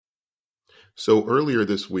So earlier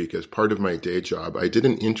this week, as part of my day job, I did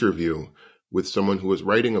an interview with someone who was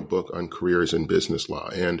writing a book on careers in business law.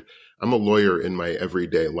 And I'm a lawyer in my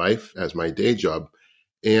everyday life as my day job.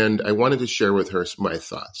 And I wanted to share with her my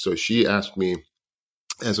thoughts. So she asked me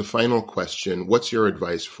as a final question, what's your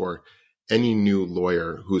advice for any new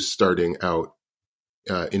lawyer who's starting out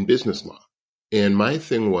in business law? And my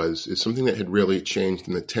thing is something that had really changed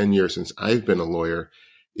in the 10 years since I've been a lawyer,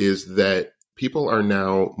 is that people are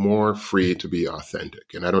now more free to be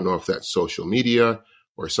authentic. And I don't know if that's social media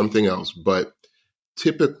or something else, but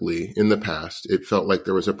typically in the past, it felt like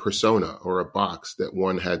there was a persona or a box that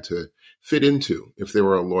one had to fit into if they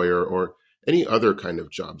were a lawyer or any other kind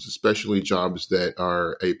of jobs, especially jobs that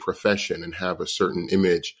are a profession and have a certain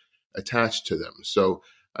image attached to them. So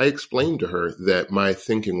I explained to her that my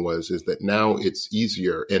thinking is that now it's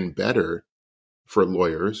easier and better for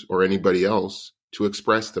lawyers or anybody else to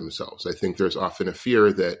express themselves. I think there's often a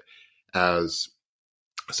fear that as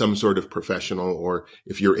some sort of professional, or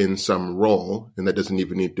if you're in some role, and that doesn't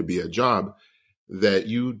even need to be a job, that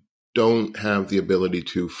you don't have the ability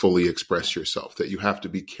to fully express yourself, that you have to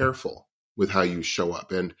be careful with how you show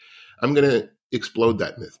up. And I'm going to explode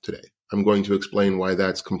that myth today. I'm going to explain why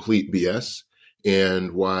that's complete BS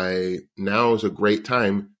and why now is a great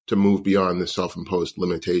time to move beyond the self-imposed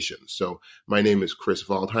limitations. So my name is Chris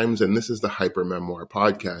Waldheims, and this is the Hyper Memoir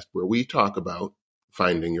podcast, where we talk about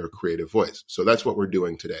finding your creative voice. So that's what we're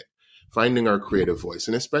doing today, finding our creative voice.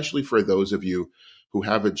 And especially for those of you who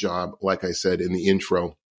have a job, like I said in the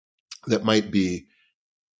intro, that might be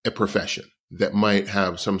a profession, that might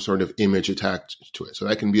have some sort of image attached to it. So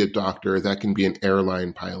that can be a doctor, that can be an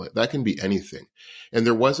airline pilot, that can be anything. And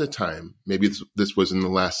there was a time, maybe this was in the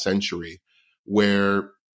last century,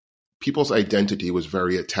 where people's identity was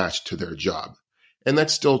very attached to their job. And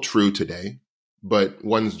that's still true today, but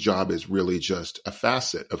one's job is really just a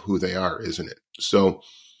facet of who they are, isn't it? So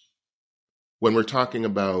when we're talking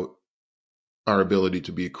about our ability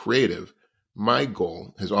to be creative, my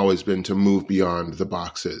goal has always been to move beyond the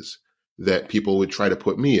boxes that people would try to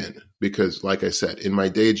put me in. Because like I said, in my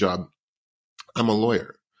day job, I'm a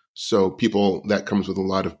lawyer. So that comes with a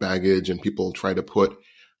lot of baggage, and people try to put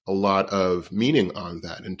a lot of meaning on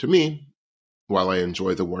that. And to me, while I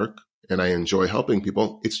enjoy the work and I enjoy helping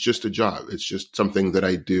people, it's just a job. It's just something that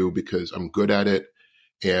I do because I'm good at it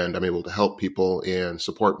and I'm able to help people and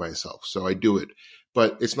support myself. So I do it,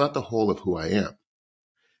 but it's not the whole of who I am.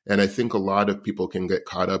 And I think a lot of people can get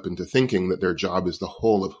caught up into thinking that their job is the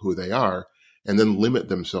whole of who they are and then limit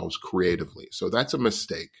themselves creatively. So that's a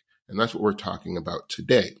mistake. And that's what we're talking about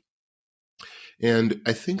today. And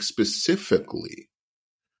I think specifically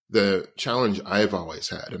the challenge I've always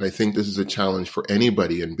had, and I think this is a challenge for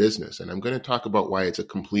anybody in business, and I'm going to talk about why it's a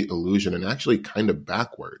complete illusion and actually kind of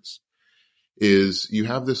backwards, is you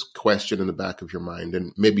have this question in the back of your mind,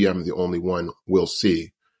 and maybe I'm the only one we'll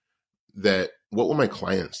see, that what will my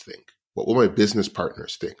clients think? What will my business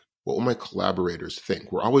partners think? What will my collaborators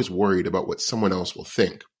think? We're always worried about what someone else will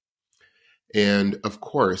think. And of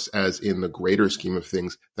course, as in the greater scheme of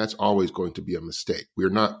things, that's always going to be a mistake. We're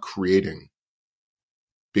not creating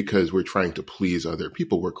because we're trying to please other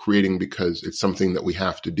people. We're creating because it's something that we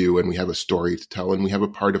have to do, and we have a story to tell, and we have a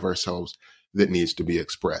part of ourselves that needs to be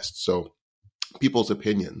expressed. So people's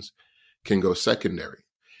opinions can go secondary.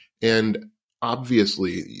 And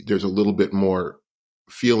obviously, there's a little bit more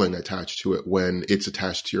feeling attached to it when it's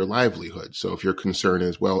attached to your livelihood. So if your concern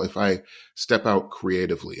is, well, if I step out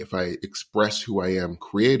creatively, if I express who I am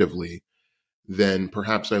creatively, then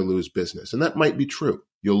perhaps I lose business. And that might be true.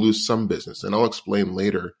 You'll lose some business. And I'll explain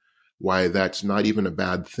later why that's not even a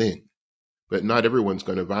bad thing. But not everyone's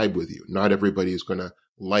going to vibe with you. Not everybody is going to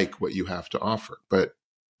like what you have to offer. But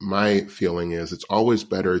my feeling is it's always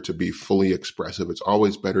better to be fully expressive. It's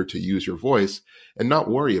always better to use your voice and not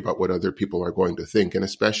worry about what other people are going to think, and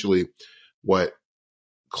especially what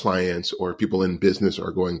clients or people in business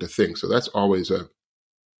are going to think. So that's always a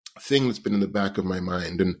thing that's been in the back of my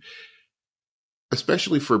mind. And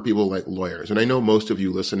especially for people like lawyers. And I know most of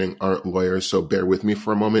you listening aren't lawyers, so bear with me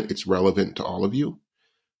for a moment. It's relevant to all of you.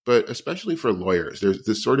 But especially for lawyers, there's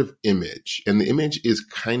this sort of image, and the image is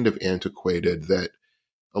kind of antiquated, that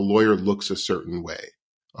a lawyer looks a certain way.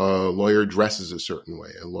 A lawyer dresses a certain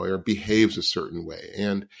way. A lawyer behaves a certain way.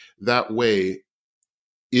 And that way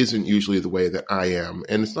isn't usually the way that I am.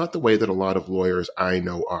 And it's not the way that a lot of lawyers I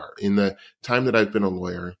know are. In the time that I've been a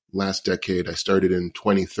lawyer, last decade, I started in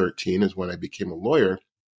 2013 is when I became a lawyer.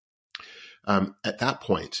 At that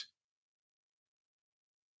point,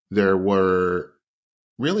 there were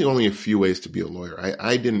really only a few ways to be a lawyer.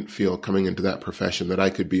 I didn't feel coming into that profession that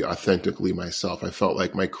I could be authentically myself. I felt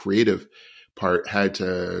like my creative part had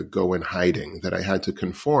to go in hiding, that I had to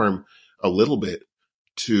conform a little bit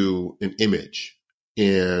to an image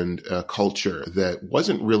and a culture that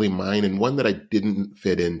wasn't really mine and one that I didn't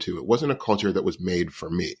fit into. It wasn't a culture that was made for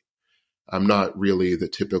me. I'm not really the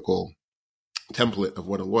typical template of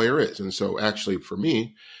what a lawyer is. And so actually for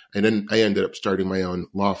me, and then I ended up starting my own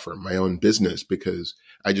law firm, my own business, because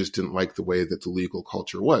I just didn't like the way that the legal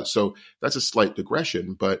culture was. So that's a slight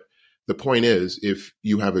digression. But the point is, if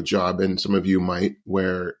you have a job, and some of you might,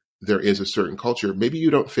 where there is a certain culture, maybe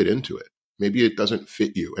you don't fit into it. Maybe it doesn't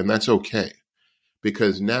fit you. And that's okay.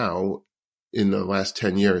 Because now, in the last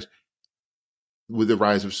 10 years, with the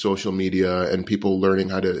rise of social media and people learning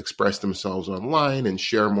how to express themselves online and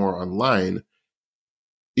share more online,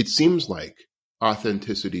 it seems like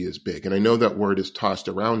authenticity is big. And I know that word is tossed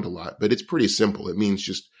around a lot, but it's pretty simple. It means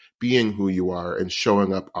just being who you are and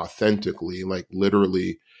showing up authentically, like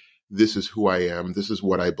literally, this is who I am, this is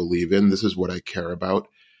what I believe in, this is what I care about,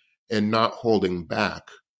 and not holding back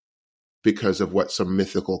because of what some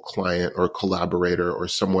mythical client or collaborator or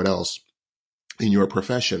someone else in your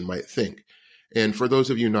profession might think. And for those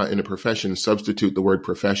of you not in a profession, substitute the word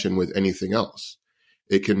profession with anything else.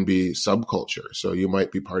 It can be subculture. So you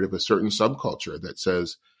might be part of a certain subculture that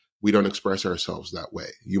says, we don't express ourselves that way.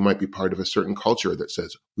 You might be part of a certain culture that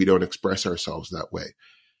says, we don't express ourselves that way.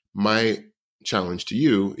 My challenge to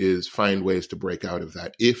you is find ways to break out of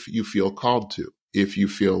that if you feel called to, if you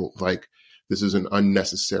feel like this is an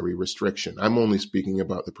unnecessary restriction. I'm only speaking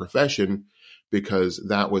about the profession because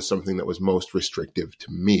that was something that was most restrictive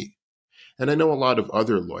to me. And I know a lot of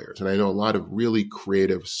other lawyers, and I know a lot of really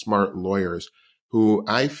creative, smart lawyers who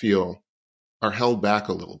I feel are held back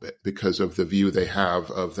a little bit because of the view they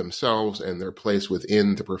have of themselves and their place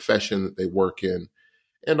within the profession that they work in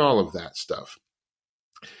and all of that stuff.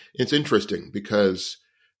 It's interesting because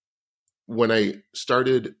when I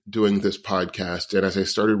started doing this podcast and as I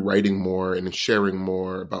started writing more and sharing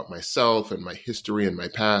more about myself and my history and my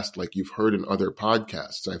past, like you've heard in other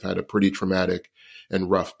podcasts, I've had a pretty traumatic and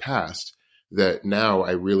rough past that now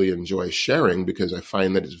I really enjoy sharing because I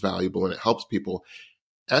find that it's valuable and it helps people.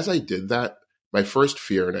 As I did that, my first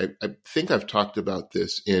fear, and I think I've talked about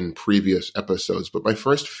this in previous episodes, but my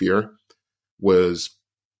first fear was,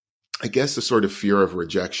 I guess, the sort of fear of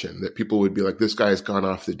rejection, that people would be like, this guy's gone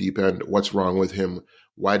off the deep end. What's wrong with him?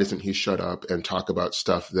 Why doesn't he shut up and talk about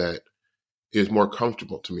stuff that is more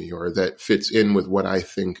comfortable to me or that fits in with what I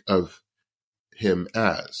think of him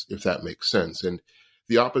as, if that makes sense? And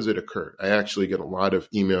the opposite occurred. I actually get a lot of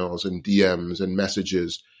emails and DMs and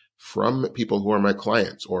messages from people who are my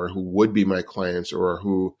clients or who would be my clients or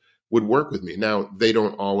who would work with me. Now, it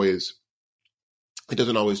doesn't always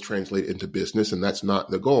translate into business, and that's not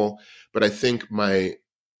the goal. But I think my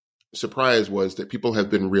surprise was that people have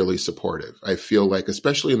been really supportive. I feel like,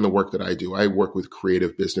 especially in the work that I do, I work with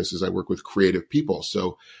creative businesses, I work with creative people.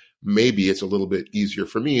 So maybe it's a little bit easier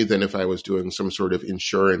for me than if I was doing some sort of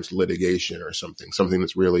insurance litigation or something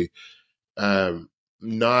that's really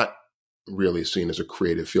not really seen as a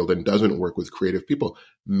creative field and doesn't work with creative people.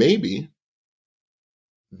 Maybe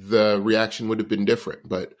the reaction would have been different,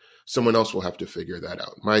 but someone else will have to figure that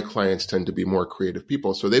out. My clients tend to be more creative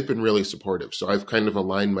people, so they've been really supportive. So I've kind of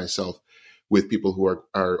aligned myself with people who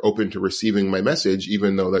are open to receiving my message,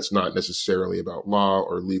 even though that's not necessarily about law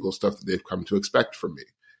or legal stuff that they've come to expect from me.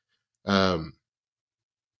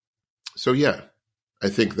 So yeah, I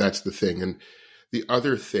think that's the thing. And the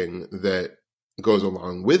other thing that goes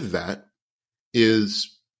along with that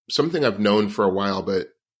is something I've known for a while, but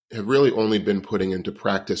have really only been putting into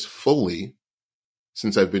practice fully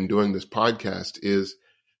since I've been doing this podcast, is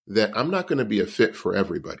that I'm not going to be a fit for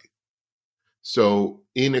everybody. So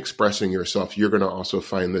in expressing yourself, you're going to also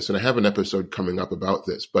find this, and I have an episode coming up about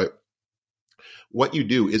this, but what you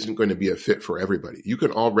do isn't going to be a fit for everybody. You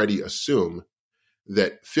can already assume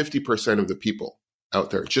that 50% of the people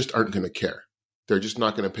out there just aren't going to care. They're just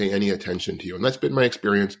not going to pay any attention to you. And that's been my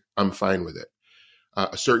experience. I'm fine with it.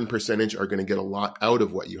 A certain percentage are going to get a lot out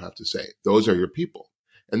of what you have to say. Those are your people.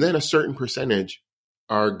 And then a certain percentage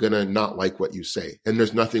are going to not like what you say. And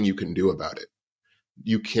there's nothing you can do about it.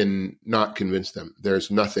 You can not convince them. There's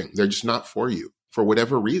nothing. They're just not for you for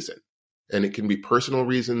whatever reason. And it can be personal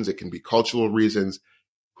reasons. It can be cultural reasons.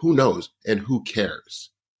 Who knows? And who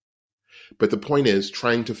cares? But the point is,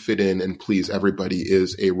 trying to fit in and please everybody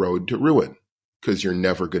is a road to ruin because you're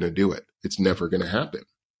never going to do it. It's never going to happen.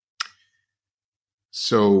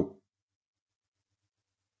 So,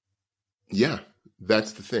 yeah,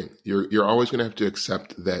 that's the thing. You're always going to have to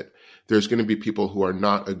accept that there's going to be people who are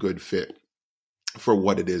not a good fit for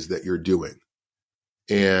what it is that you're doing.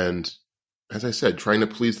 And as I said, trying to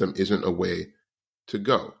please them isn't a way to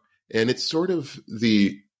go. And it's sort of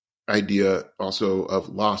the idea also of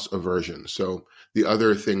loss aversion. So the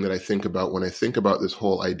other thing that I think about when I think about this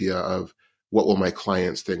whole idea of what will my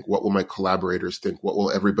clients think? What will my collaborators think? What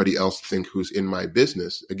will everybody else think who's in my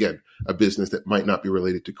business? Again, a business that might not be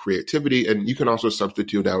related to creativity. And you can also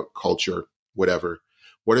substitute out culture, whatever.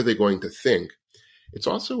 What are they going to think? It's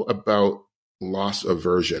also about loss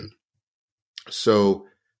aversion. So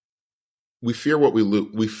we fear what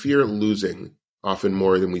we fear losing often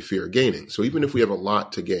more than we fear gaining. So even if we have a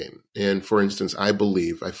lot to gain, and for instance, I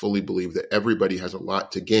fully believe that everybody has a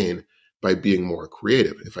lot to gain by being more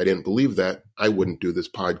creative. If I didn't believe that, I wouldn't do this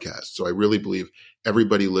podcast. So I really believe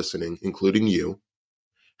everybody listening, including you,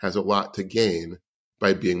 has a lot to gain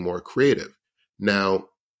by being more creative. Now,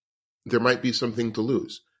 there might be something to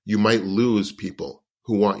lose. You might lose people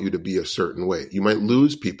who want you to be a certain way. You might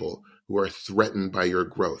lose people who are threatened by your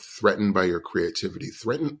growth, threatened by your creativity,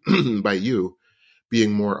 threatened by you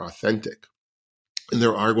being more authentic. And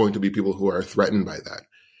there are going to be people who are threatened by that.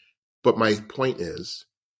 But my point is,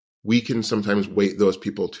 we can sometimes weight those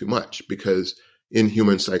people too much because in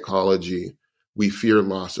human psychology, we fear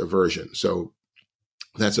loss aversion. So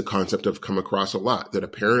that's a concept I've come across a lot, that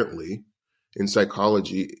apparently in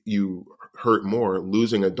psychology, you hurt more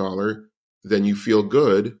losing $1 than you feel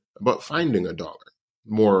good about finding $1,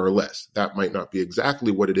 more or less. That might not be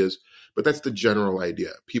exactly what it is, but that's the general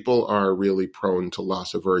idea. People are really prone to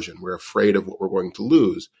loss aversion. We're afraid of what we're going to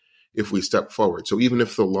lose if we step forward. So even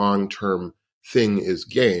if the long-term thing is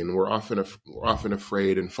gain, we're often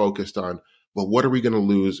afraid and focused on, well, what are we going to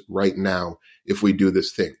lose right now if we do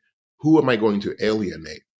this thing? Who am I going to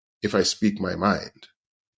alienate if I speak my mind?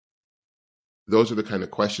 Those are the kind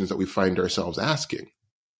of questions that we find ourselves asking.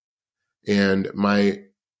 And my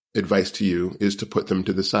advice to you is to put them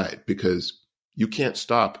to the side, because you can't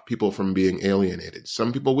stop people from being alienated.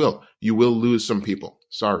 Some people will. You will lose some people.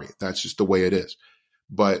 Sorry, that's just the way it is.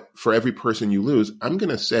 But for every person you lose, I'm going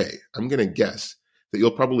to guess that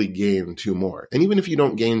you'll probably gain 2 more. And even if you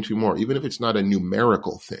don't gain 2 more, even if it's not a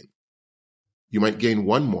numerical thing, you might gain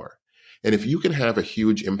 1 more. And if you can have a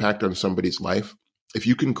huge impact on somebody's life, if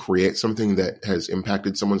you can create something that has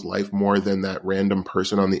impacted someone's life more than that random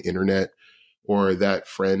person on the internet or that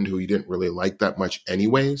friend who you didn't really like that much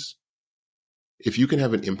anyways, if you can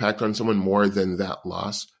have an impact on someone more than that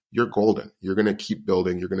loss, you're golden. You're going to keep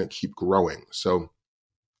building. You're going to keep growing. So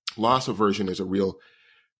loss aversion is a real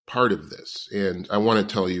part of this. And I want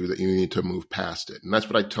to tell you that you need to move past it. And that's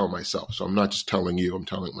what I tell myself. So I'm not just telling you, I'm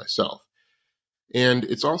telling myself. And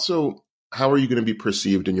it's also, how are you going to be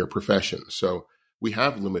perceived in your profession? So we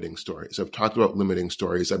have limiting stories. I've talked about limiting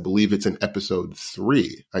stories. I believe it's in episode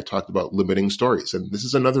 3. I talked about limiting stories. And this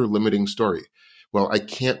is another limiting story. Well, I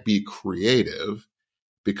can't be creative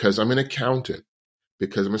because I'm an accountant,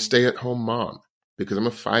 because I'm a stay-at-home mom, because I'm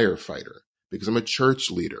a firefighter, because I'm a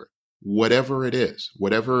church leader, whatever it is,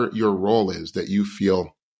 whatever your role is that you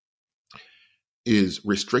feel is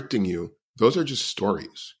restricting you, those are just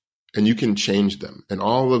stories. And you can change them. And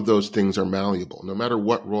all of those things are malleable. No matter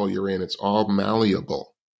what role you're in, it's all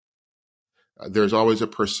malleable. There's always a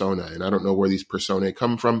persona, and I don't know where these personae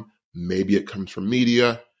come from. Maybe it comes from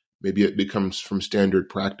media. Maybe it becomes from standard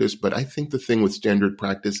practice. But I think the thing with standard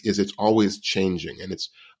practice is it's always changing. And it's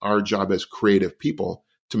our job as creative people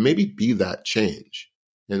to maybe be that change.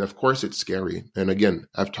 And of course, it's scary. And again,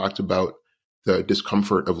 I've talked about the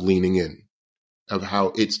discomfort of leaning in, of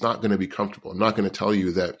how it's not going to be comfortable. I'm not going to tell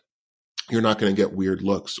you that you're not going to get weird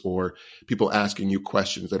looks or people asking you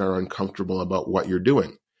questions that are uncomfortable about what you're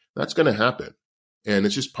doing. That's going to happen. And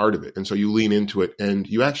it's just part of it. And so you lean into it and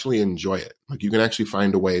you actually enjoy it. Like you can actually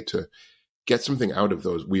find a way to get something out of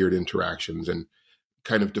those weird interactions and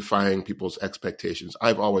kind of defying people's expectations.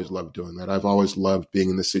 I've always loved doing that. I've always loved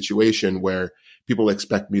being in the situation where people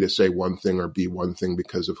expect me to say one thing or be one thing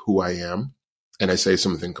because of who I am. And I say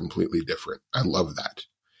something completely different. I love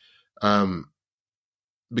that.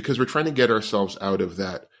 Because we're trying to get ourselves out of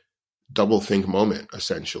that double think moment,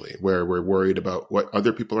 essentially, where we're worried about what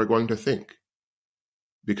other people are going to think.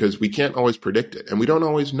 Because we can't always predict it, and we don't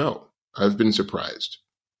always know. I've been surprised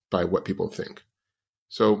by what people think.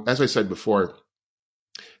 So, as I said before,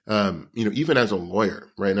 even as a lawyer,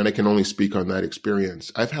 right, and I can only speak on that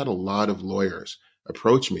experience, I've had a lot of lawyers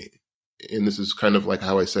approach me, and this is kind of like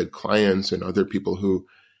how I said clients and other people who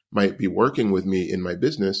might be working with me in my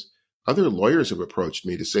business. Other lawyers have approached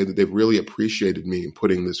me to say that they've really appreciated me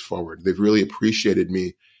putting this forward. They've really appreciated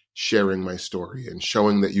me sharing my story and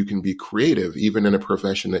showing that you can be creative, even in a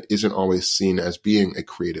profession that isn't always seen as being a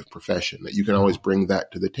creative profession, that you can always bring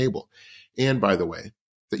that to the table. And by the way,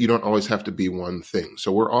 that you don't always have to be one thing.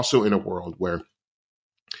 So we're also in a world where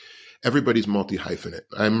everybody's multi-hyphenate.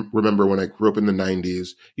 I remember when I grew up in the 90s,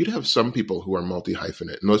 you'd have some people who are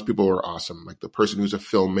multi-hyphenate, and those people were awesome, like the person who's a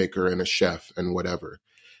filmmaker and a chef and whatever.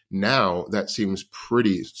 Now that seems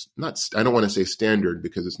pretty, not, I don't want to say standard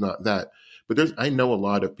because it's not that, but I know a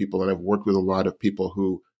lot of people and I've worked with a lot of people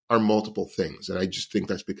who are multiple things. And I just think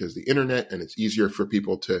that's because the internet, and it's easier for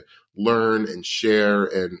people to learn and share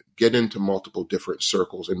and get into multiple different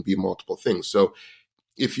circles and be multiple things. So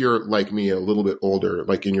if you're like me, a little bit older,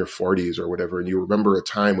 like in your 40s or whatever, and you remember a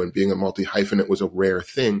time when being a multi-hyphenate was a rare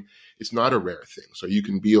thing, it's not a rare thing. So you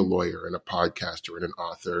can be a lawyer and a podcaster and an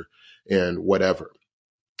author and whatever.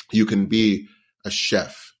 You can be a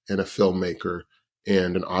chef and a filmmaker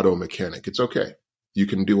and an auto mechanic. It's okay. You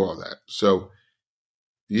can do all that. So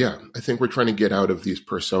yeah, I think we're trying to get out of these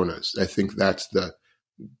personas. I think that's the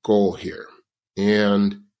goal here.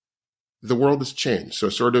 And the world has changed. So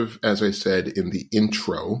sort of, as I said in the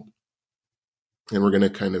intro, and we're going to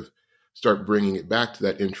kind of start bringing it back to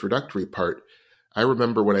that introductory part. I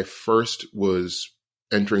remember when I first was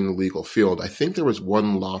entering the legal field, I think there was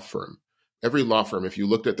one law firm. Every law firm, if you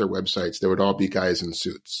looked at their websites, there would all be guys in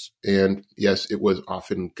suits. And yes, it was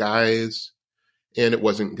often guys, and it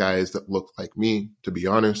wasn't guys that looked like me, to be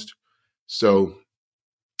honest. So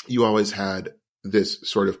you always had this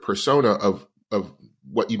sort of persona of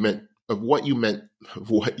what you're meant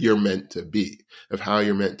to be, of how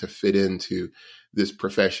you're meant to fit into this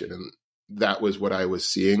profession. And that was what I was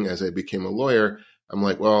seeing as I became a lawyer. I'm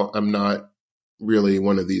like, well, I'm not really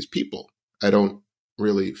one of these people. I don't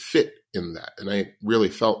really fit in that. And I really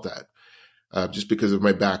felt that just because of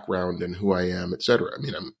my background and who I am, et cetera. I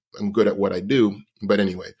mean, I'm good at what I do. But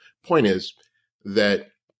anyway, point is that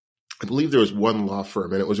I believe there was one law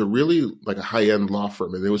firm, and it was a really like a high-end law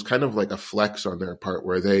firm. And it was kind of like a flex on their part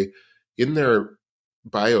where they, in their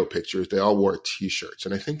bio pictures, they all wore T-shirts.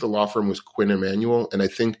 And I think the law firm was Quinn Emanuel. And I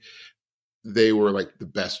think they were like the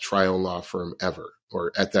best trial law firm ever,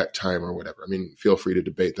 or at that time or whatever. I mean, feel free to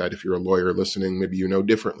debate that. If you're a lawyer listening, maybe you know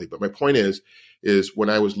differently. But my point is when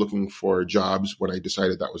I was looking for jobs, when I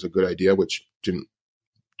decided that was a good idea, which didn't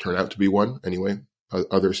turn out to be one anyway,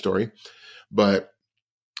 other story. But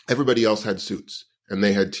everybody else had suits and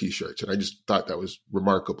they had T-shirts. And I just thought that was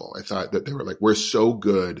remarkable. I thought that they were like, we're so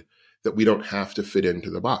good that we don't have to fit into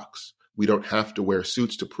the box. We don't have to wear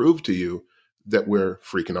suits to prove to you that we're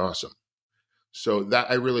freaking awesome. So that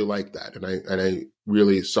I really liked that. And I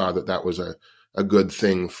really saw that was a good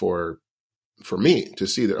thing for me to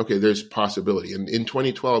see that, okay, there's possibility. And in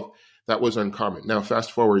 2012, that was uncommon. Now,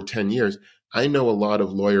 fast forward 10 years, I know a lot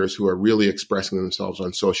of lawyers who are really expressing themselves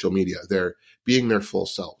on social media. They're being their full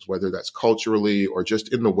selves, whether that's culturally or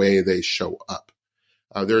just in the way they show up.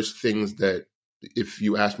 There's things that if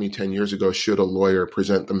you asked me 10 years ago, should a lawyer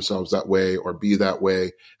present themselves that way or be that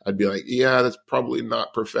way? I'd be like, yeah, that's probably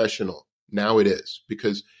not professional. Now it is,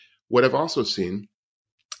 because what I've also seen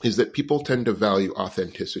is that people tend to value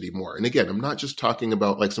authenticity more. And again, I'm not just talking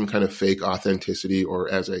about like some kind of fake authenticity or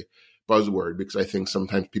as a buzzword, because I think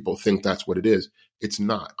sometimes people think that's what it is. It's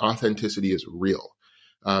not. Authenticity is real.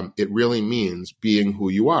 It really means being who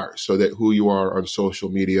you are, so that who you are on social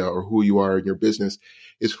media or who you are in your business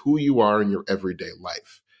is who you are in your everyday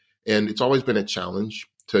life. And it's always been a challenge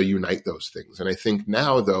to unite those things. And I think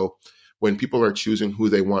now, though, when people are choosing who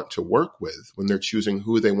they want to work with, when they're choosing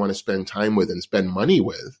who they want to spend time with and spend money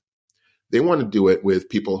with, they want to do it with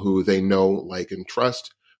people who they know, like, and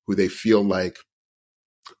trust, who they feel like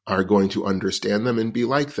are going to understand them and be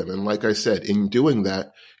like them. And like I said, in doing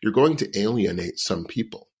that, you're going to alienate some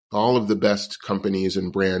people. All of the best companies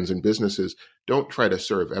and brands and businesses don't try to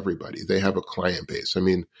serve everybody. They have a client base. I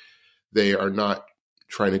mean, they are not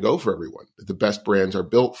trying to go for everyone. The best brands are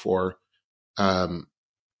built for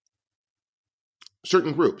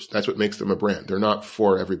certain groups. That's what makes them a brand. They're not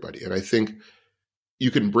for everybody. And I think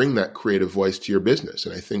you can bring that creative voice to your business.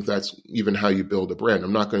 And I think that's even how you build a brand.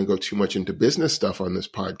 I'm not going to go too much into business stuff on this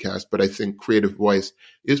podcast, but I think creative voice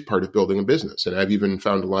is part of building a business. And I've even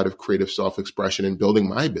found a lot of creative self-expression in building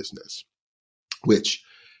my business, which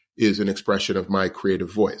is an expression of my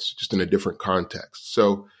creative voice, just in a different context.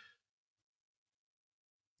 So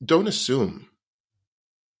don't assume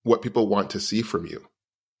what people want to see from you.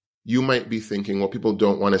 You might be thinking, well, people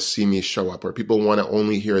don't want to see me show up, or people want to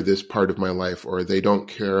only hear this part of my life, or they don't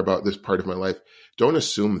care about this part of my life. Don't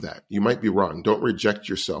assume that. You might be wrong. Don't reject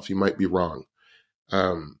yourself. You might be wrong.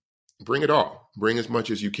 Bring it all. Bring as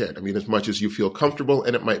much as you can. I mean, as much as you feel comfortable,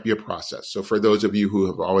 and it might be a process. So for those of you who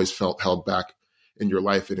have always felt held back in your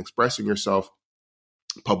life in expressing yourself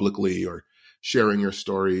publicly or sharing your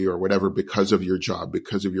story or whatever because of your job,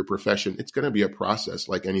 because of your profession, it's going to be a process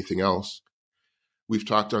like anything else. We've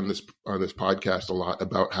talked on this podcast a lot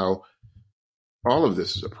about how all of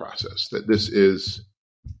this is a process, that this is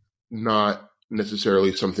not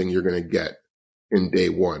necessarily something you're going to get in day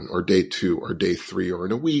one or day two or day three or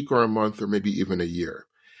in a week or a month or maybe even a year.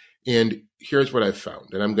 And here's what I've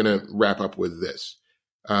found, and I'm going to wrap up with this.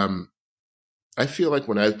 I feel like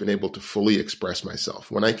when I've been able to fully express myself,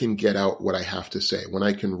 when I can get out what I have to say, when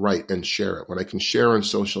I can write and share it, when I can share on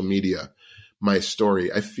social media my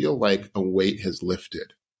story, I feel like a weight has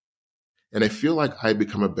lifted. And I feel like I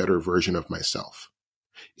become a better version of myself.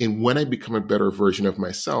 And when I become a better version of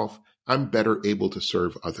myself, I'm better able to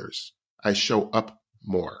serve others. I show up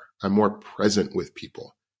more. I'm more present with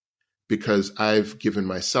people because I've given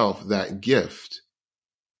myself that gift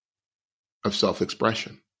of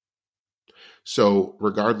self-expression. So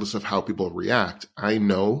regardless of how people react, I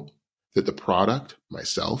know that the product,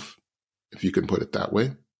 myself, if you can put it that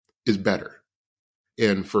way, is better.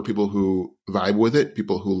 And for people who vibe with it,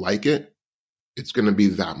 people who like it, it's going to be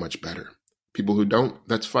that much better. People who don't,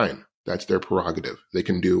 that's fine. That's their prerogative. They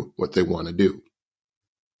can do what they want to do.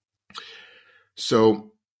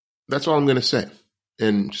 So that's all I'm going to say.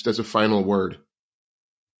 And just as a final word,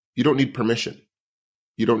 you don't need permission.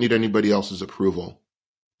 You don't need anybody else's approval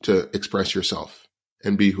to express yourself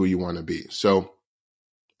and be who you want to be. So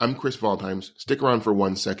I'm Chris Waldheims. Stick around for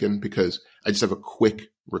 1 second because I just have a quick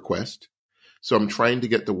request. So I'm trying to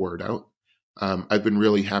get the word out. I've been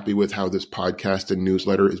really happy with how this podcast and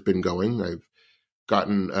newsletter has been going. I've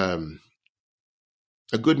gotten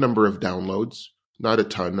a good number of downloads, not a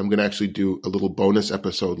ton. I'm going to actually do a little bonus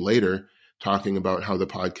episode later talking about how the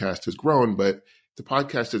podcast has grown, but the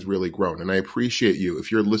podcast has really grown. And I appreciate you.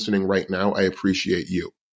 If you're listening right now, I appreciate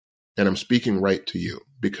you. And I'm speaking right to you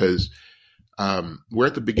because we're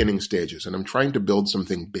at the beginning stages and I'm trying to build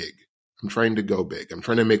something big. I'm trying to go big. I'm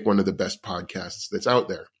trying to make one of the best podcasts that's out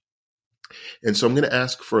there. And so I'm going to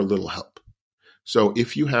ask for a little help. So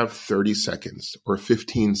if you have 30 seconds or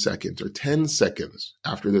 15 seconds or 10 seconds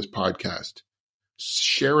after this podcast,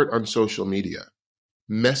 share it on social media,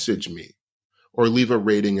 message me, or leave a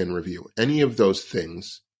rating and review. Any of those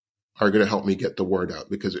things are going to help me get the word out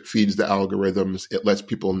because it feeds the algorithms. It lets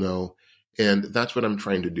people know. And that's what I'm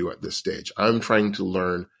trying to do at this stage. I'm trying to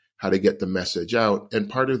learn how to get the message out. And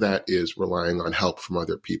part of that is relying on help from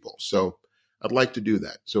other people. So I'd like to do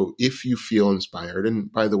that. So if you feel inspired,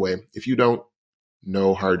 and by the way, if you don't,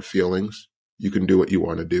 no hard feelings, you can do what you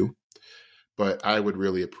want to do. But I would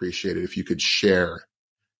really appreciate it if you could share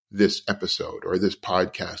this episode or this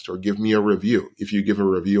podcast or give me a review. If you give a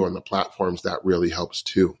review on the platforms, that really helps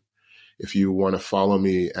too. If you want to follow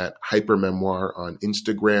me at Hypermemoir on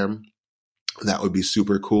Instagram, that would be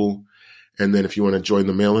super cool. And then if you want to join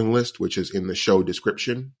the mailing list, which is in the show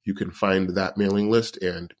description, you can find that mailing list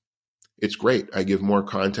and it's great. I give more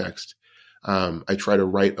context. I try to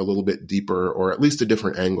write a little bit deeper or at least a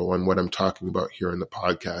different angle on what I'm talking about here in the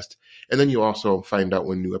podcast. And then you also find out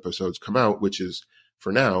when new episodes come out, which is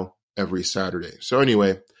for now, every Saturday. So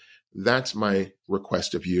anyway, that's my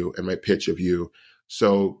request of you and my pitch of you.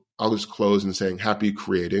 So I'll just close in saying happy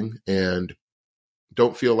creating and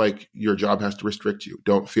don't feel like your job has to restrict you.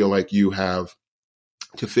 Don't feel like you have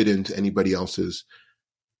to fit into anybody else's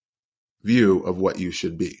view of what you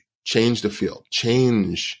should be. Change the field,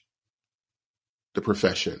 change the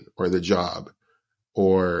profession or the job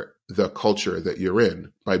or the culture that you're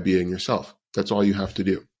in by being yourself. That's all you have to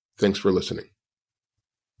do. Thanks for listening.